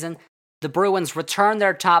last season, the Bruins return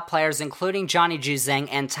their top players, including Johnny Juzang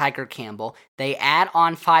and Tiger Campbell. They add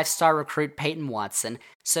on 5-star recruit Peyton Watson.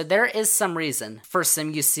 So there is some reason for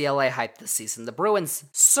some UCLA hype this season. The Bruins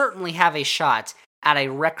certainly have a shot at a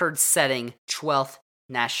record-setting 12th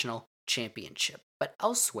national championship. But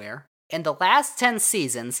elsewhere, in the last 10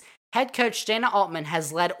 seasons, head coach Dana Altman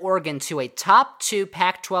has led Oregon to a top 2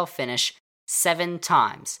 Pac-12 finish 7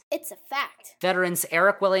 times. It's a fact. Veterans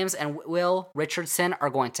Eric Williams and Will Richardson are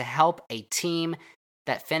going to help a team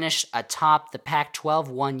that finished atop the Pac-12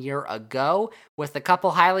 1 year ago. With a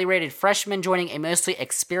couple highly rated freshmen joining a mostly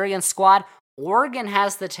experienced squad, Oregon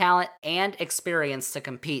has the talent and experience to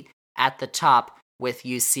compete at the top with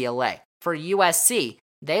UCLA. For USC,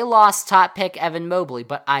 they lost top pick Evan Mobley,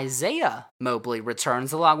 but Isaiah Mobley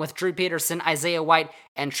returns along with Drew Peterson, Isaiah White,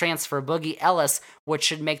 and transfer Boogie Ellis, which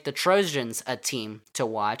should make the Trojans a team to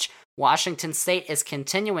watch. Washington State is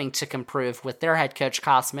continuing to improve with their head coach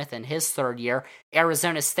Kyle Smith in his 3rd year.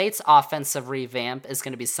 Arizona State's offensive revamp is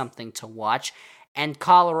going to be something to watch. And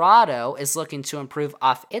Colorado is looking to improve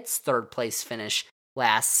off its 3rd place finish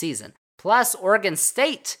last season. Plus, Oregon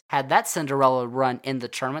State had that Cinderella run in the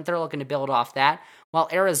tournament. They're looking to build off that, while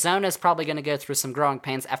Arizona is probably going to go through some growing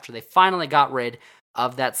pains after they finally got rid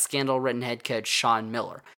of that scandal-ridden head coach, Sean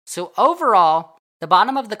Miller. So overall, the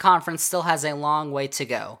bottom of the conference still has a long way to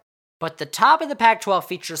go, but the top of the Pac-12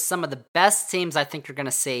 features some of the best teams I think you're going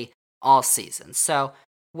to see all season. So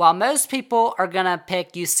while most people are going to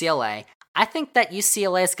pick UCLA, I think that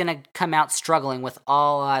UCLA is going to come out struggling with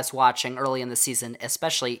all eyes watching early in the season,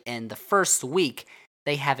 especially in the first week.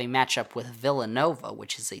 They have a matchup with Villanova,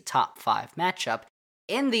 which is a top 5 matchup.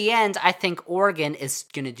 In the end, I think Oregon is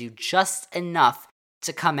going to do just enough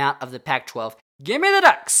to come out of the Pac-12. Give me the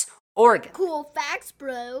Ducks! Oregon. Cool facts,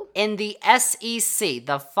 bro. In the SEC,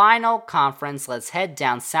 the final conference, let's head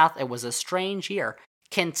down south. It was a strange year.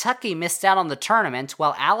 Kentucky missed out on the tournament,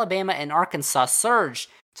 while Alabama and Arkansas surged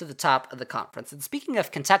to the top of the conference. And speaking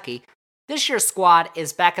of Kentucky, this year's squad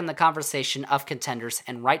is back in the conversation of contenders,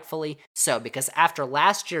 and rightfully so, because after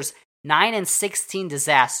last year's 9-16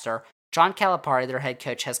 disaster, John Calipari, their head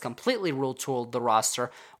coach, has completely retooled the roster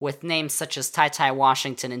with names such as Ty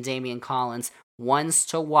Washington and Damian Collins, ones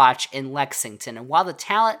to watch in Lexington. And while the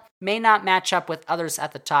talent may not match up with others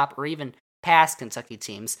at the top or even past Kentucky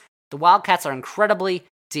teams, the Wildcats are incredibly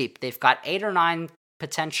deep. They've got 8 or 9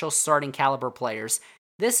 potential starting caliber players.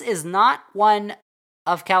 This is not one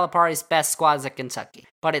of Calipari's best squads at Kentucky,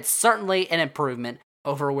 but it's certainly an improvement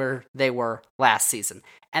over where they were last season.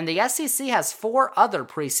 And the SEC has 4 other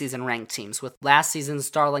preseason ranked teams, with last season's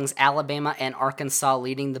darlings Alabama and Arkansas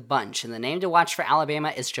leading the bunch. And the name to watch for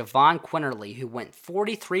Alabama is Javon Quinterly, who went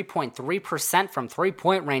 43.3% from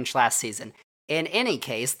three-point range last season. In any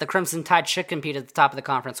case, the Crimson Tide should compete at the top of the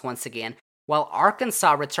conference once again, while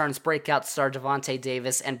Arkansas returns breakout star Devontae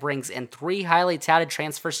Davis and brings in 3 highly touted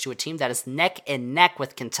transfers to a team that is neck and neck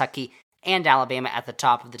with Kentucky and Alabama at the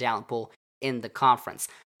top of the talent pool in the conference.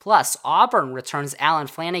 Plus, Auburn returns Allen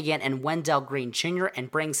Flanigan and Wendell Green Jr. and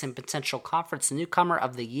brings in potential conference newcomer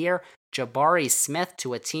of the year, Jabari Smith,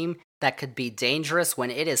 to a team that could be dangerous when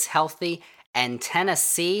it is healthy. And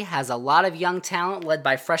Tennessee has a lot of young talent led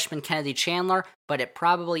by freshman Kennedy Chandler, but it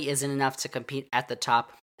probably isn't enough to compete at the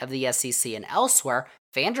top of the SEC. And elsewhere,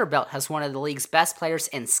 Vanderbilt has one of the league's best players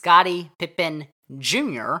in Scottie Pippen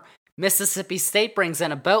Jr., Mississippi State brings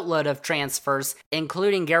in a boatload of transfers,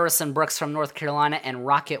 including Garrison Brooks from North Carolina and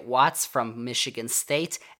Rocket Watts from Michigan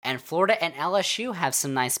State. And Florida and LSU have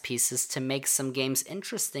some nice pieces to make some games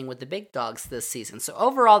interesting with the big dogs this season. So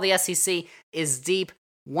overall, the SEC is deep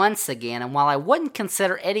once again. And while I wouldn't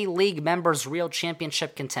consider any league members real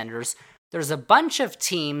championship contenders, there's a bunch of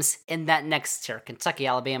teams in that next tier: Kentucky,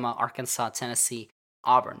 Alabama, Arkansas, Tennessee,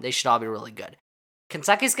 Auburn. They should all be really good.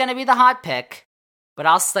 Kentucky's going to be the hot pick, but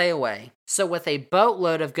I'll stay away. So with a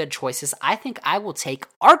boatload of good choices, I think I will take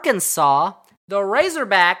Arkansas, the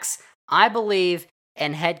Razorbacks. I believe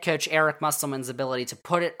in head coach Eric Musselman's ability to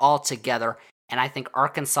put it all together, and I think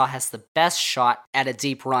Arkansas has the best shot at a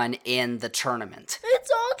deep run in the tournament. It's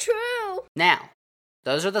all true. Now,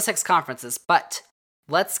 those are the 6 conferences, but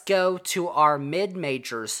let's go to our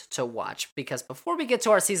mid-majors to watch, because before we get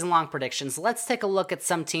to our season-long predictions, let's take a look at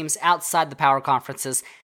some teams outside the power conferences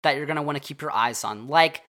that you're going to want to keep your eyes on,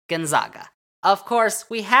 like Gonzaga. Of course,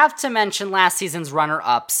 we have to mention last season's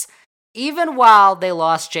runner-ups. Even while they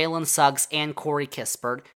lost Jalen Suggs and Corey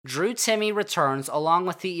Kispert, Drew Timme returns along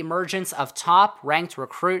with the emergence of top-ranked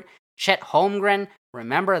recruit Chet Holmgren,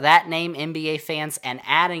 remember that name, NBA fans, and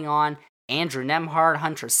adding on Andrew Nembhard,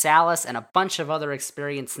 Hunter Salas, and a bunch of other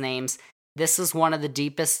experienced names. This is one of the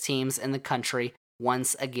deepest teams in the country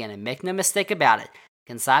once again, and make no mistake about it,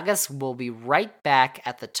 Gonzaga will be right back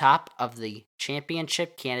at the top of the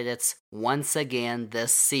championship candidates once again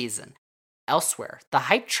this season. Elsewhere, the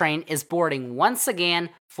hype train is boarding once again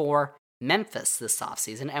for Memphis this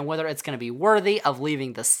offseason, and whether it's going to be worthy of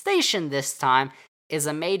leaving the station this time is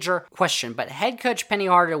a major question. But head coach Penny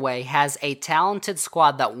Hardaway has a talented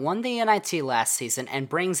squad that won the NIT last season and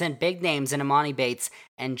brings in big names in Imani Bates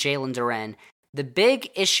and Jalen Duren. The big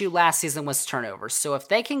issue last season was turnovers, so if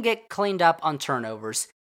they can get cleaned up on turnovers,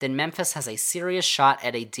 then Memphis has a serious shot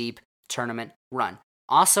at a deep tournament run.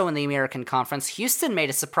 Also in the American Conference, Houston made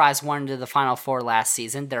a surprise run to the Final Four last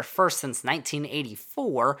season, their first since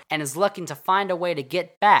 1984, and is looking to find a way to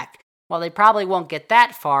get back. While they probably won't get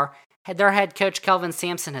that far, their head coach Kelvin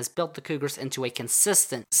Sampson has built the Cougars into a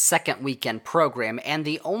consistent second weekend program, and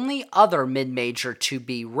the only other mid-major to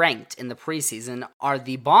be ranked in the preseason are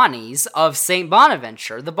the Bonnies of St.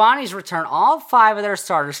 Bonaventure. The Bonnies return all 5 of their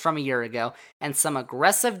starters from a year ago, and some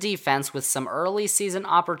aggressive defense with some early season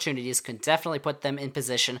opportunities could definitely put them in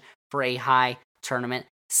position for a high tournament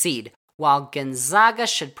seed. while Gonzaga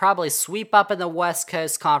should probably sweep up in the West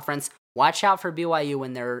Coast Conference. Watch out for BYU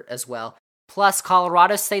in there as well. Plus,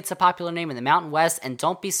 Colorado State's a popular name in the Mountain West, and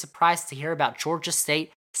don't be surprised to hear about Georgia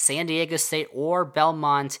State, San Diego State, or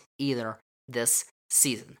Belmont either this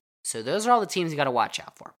season. So those are all the teams you got to watch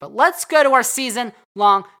out for. But let's go to our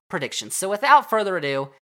season-long predictions. So without further ado,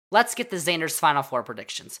 let's get the Xander's Final Four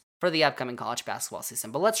predictions for the upcoming college basketball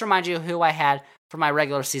season. But let's remind you who I had for my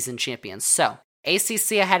regular season champions. So,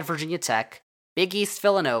 ACC, I had Virginia Tech, Big East,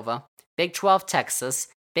 Villanova, Big 12, Texas,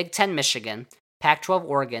 Big 10, Michigan, Pac-12,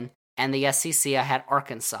 Oregon, and the SEC, I had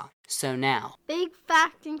Arkansas. So now, Big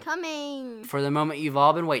fact incoming. for the moment you've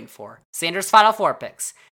all been waiting for, Xander's Final Four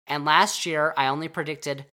picks. And last year, I only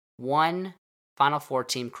predicted one Final Four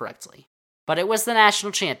team correctly. But it was the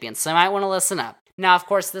national champion, so you might want to listen up. Now, of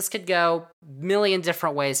course, this could go a million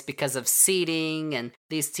different ways because of seeding, and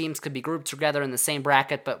these teams could be grouped together in the same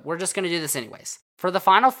bracket, but we're just going to do this anyways. For the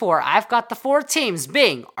Final Four, I've got the four teams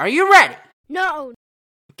being, are you ready? No.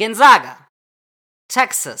 Gonzaga,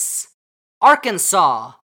 Texas,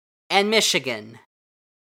 Arkansas, and Michigan.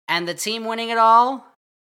 And the team winning it all?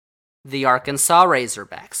 The Arkansas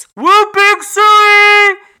Razorbacks. Woo, Big C!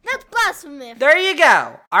 That's blasphemy. There you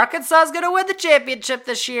go. Arkansas is going to win the championship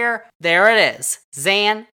this year. There it is.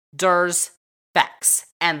 Xander's Facts.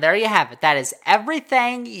 And there you have it. That is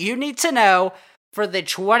everything you need to know for the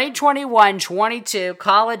 2021-22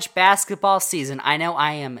 college basketball season. I know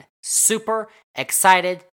I am super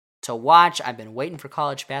excited to watch. I've been waiting for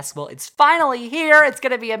college basketball. It's finally here. It's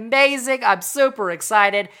going to be amazing. I'm super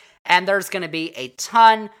excited. And there's going to be a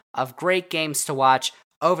ton of great games to watch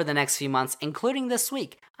over the next few months, including this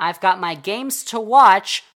week. I've got my games to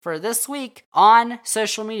watch for this week on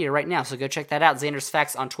social media right now, so go check that out. Xander's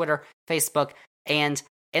Facts on Twitter, Facebook, and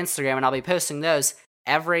Instagram, and I'll be posting those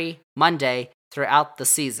every Monday throughout the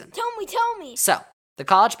season. Tell me. So, the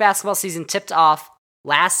college basketball season tipped off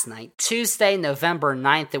last night, Tuesday, November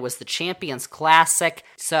 9th. It was the Champions Classic,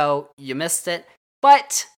 so you missed it,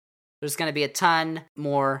 but there's going to be a ton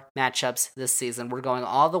more matchups this season. We're going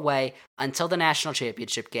all the way until the national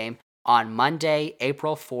championship game on Monday,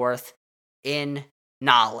 April 4th in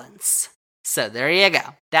Nolens. So there you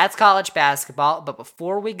go. That's college basketball. But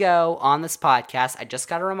before we go on this podcast, I just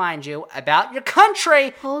got to remind you about your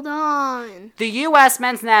country. Hold on. The U.S.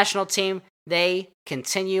 men's national team, they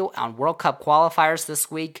continue on World Cup qualifiers this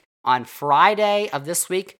week. On Friday of this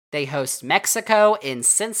week, they host Mexico in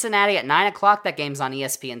Cincinnati at 9 o'clock. That game's on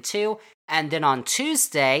ESPN2. And then on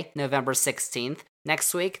Tuesday, November 16th,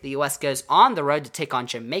 next week, the U.S. goes on the road to take on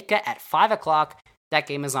Jamaica at 5 o'clock. That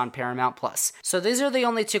game is on Paramount+. So these are the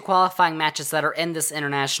only two qualifying matches that are in this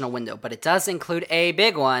international window, but it does include a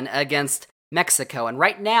big one against Mexico. And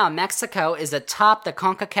right now, Mexico is atop the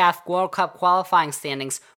CONCACAF World Cup qualifying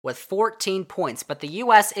standings with 14 points, but the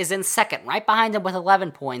U.S. is in second, right behind them with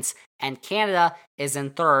 11 points, and Canada is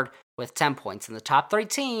in third with 10 points. And the top three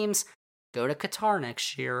teams go to Qatar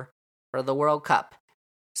next year for the World Cup.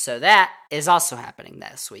 So that is also happening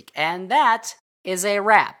this week. And that is a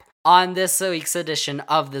wrap on this week's edition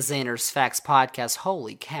of the Xander's Facts podcast.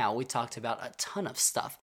 Holy cow, we talked about a ton of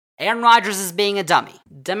stuff. Aaron Rodgers is being a dummy.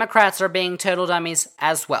 Democrats are being total dummies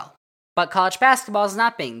as well. But college basketball is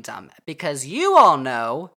not being dumb, because you all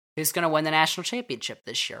know who's going to win the national championship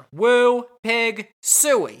this year. Woo Pig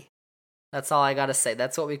Suey. That's all I got to say.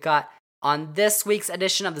 That's what we got on this week's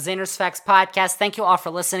edition of the Xander's Facts podcast. Thank you all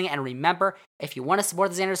for listening. And remember, if you want to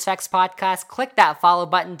support the Xander's Facts podcast, click that follow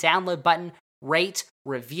button, download button, rate,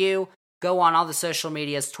 review. Go on all the social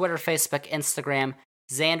medias, Twitter, Facebook, Instagram,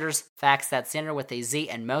 Xander's Facts. That's Xander with a Z.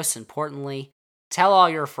 And most importantly, tell all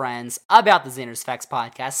your friends about the Xander's Facts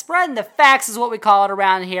podcast. Spreading the facts is what we call it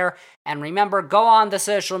around here. And remember, go on the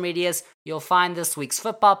social medias. You'll find this week's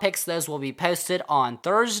football picks. Those will be posted on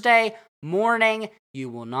Thursday morning. You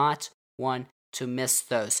will not want to miss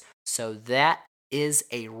those. So that is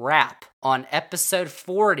a wrap on episode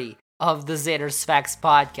 40 of the Xander's Facts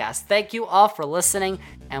podcast. Thank you all for listening,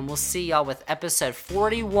 and we'll see y'all with episode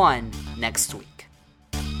 41 next week.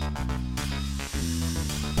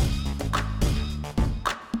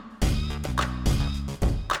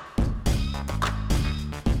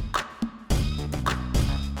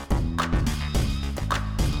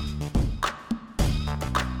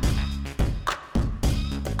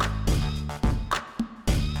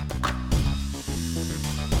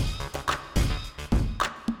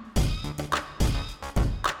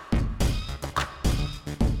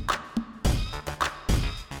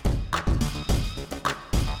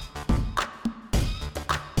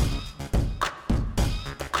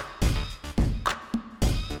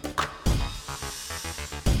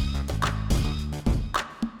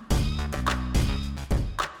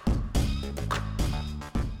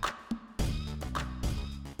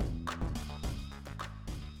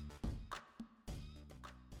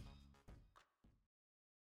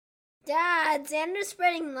 Dad, Xander's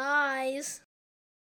spreading lies.